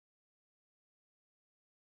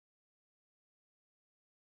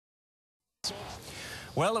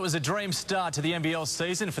Well, it was a dream start to the NBL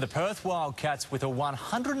season for the Perth Wildcats with a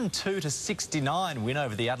 102-69 win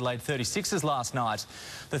over the Adelaide 36ers last night.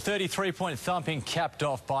 The 33-point thumping capped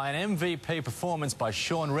off by an MVP performance by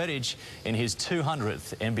Shawn Redhage in his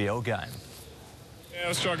 200th NBL game. Yeah, I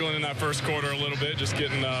was struggling in that first quarter a little bit, just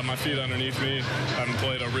getting my feet underneath me. Haven't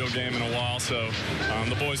played a real game in a while, so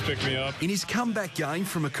the boys picked me up. In his comeback game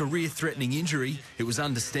from a career-threatening injury, it was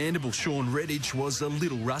understandable Shawn Redhage was a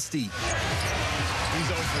little rusty. He's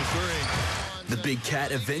 0 for 3. The big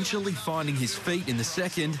cat eventually finding his feet in the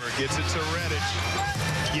second. Gets it to Redhage.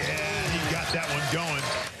 Yeah, he got that one going.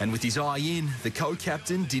 And with his eye in, the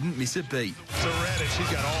co-captain didn't miss a beat. To Redhage, he's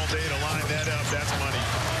got all day to line that up. That's money.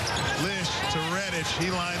 Lish to Redhage, he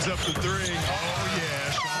lines up the 3. Oh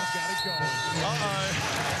yeah, Shawn's got it going.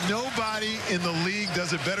 Nobody in the league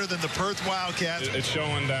does it better than the Perth Wildcats. It's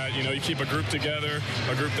showing that, you keep a group together,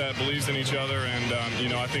 a group that believes in each other, and,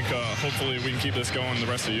 I think hopefully we can keep this going the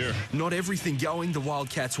rest of the year. Not everything going the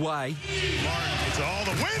Wildcats' way. Martin, it's all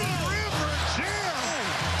the way to the river, jam!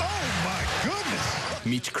 Oh, my goodness!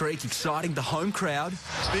 Mitch Creek exciting the home crowd.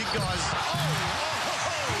 Big guys.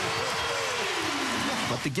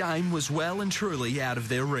 But the game was well and truly out of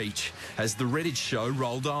their reach as the Redhage show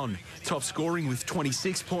rolled on. Top scoring with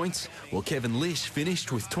 26 points, while Kevin Lish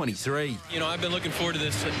finished with 23. I've been looking forward to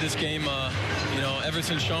this game, ever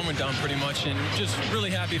since Shawn went down pretty much, and just really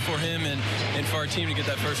happy for him and for our team to get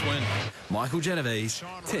that first win. Michael Genovese,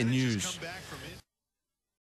 10 News.